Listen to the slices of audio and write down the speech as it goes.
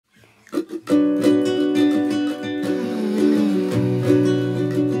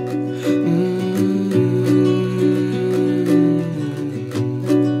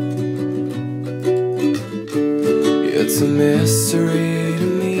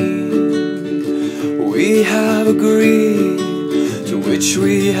agreed, to which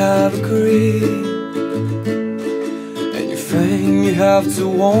we have agreed. And you think you have to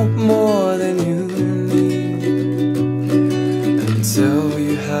want more than you need. And until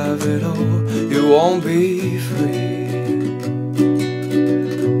you have it all, you won't be free.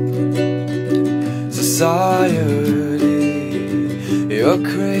 Society, you're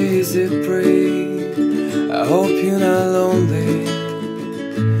crazy breed. I hope you're not lonely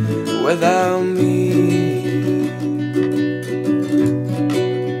without me.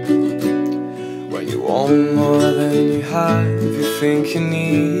 When you want more than you have, you think you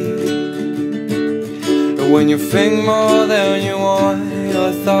need. And when you think more than you want,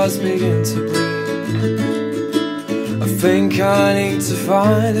 your thoughts begin to bleed. I think I need to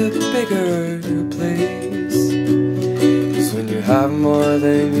find a bigger place. 'Cause when you have more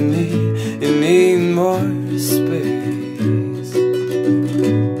than you need more space.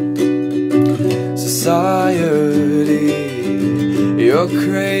 Society, you're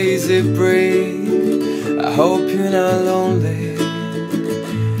crazy breed. I hope you're not lonely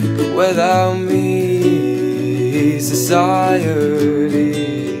without me. Society,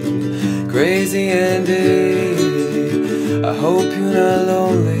 crazy and deep. I hope you're not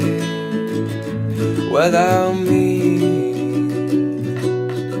lonely without me.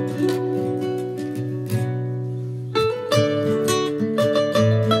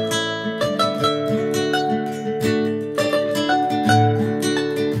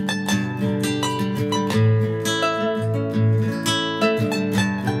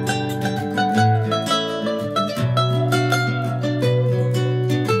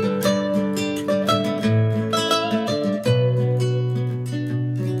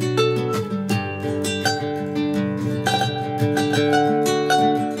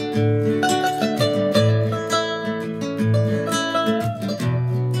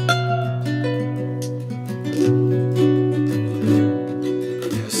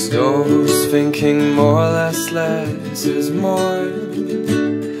 Thinking more, less is more.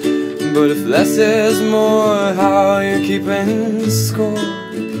 But if less is more, how are you keeping score?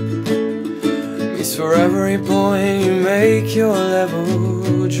 Means for every point you make, your level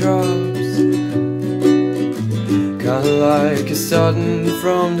drops. Kinda like you're starting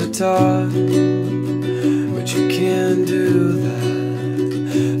from the top, but you can't do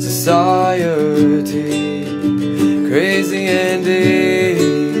that. Society, crazy and deep.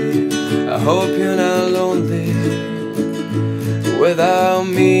 I hope you're not lonely without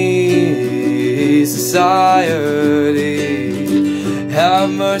me. Society, have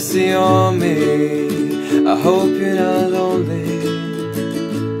mercy on me. I hope you're not lonely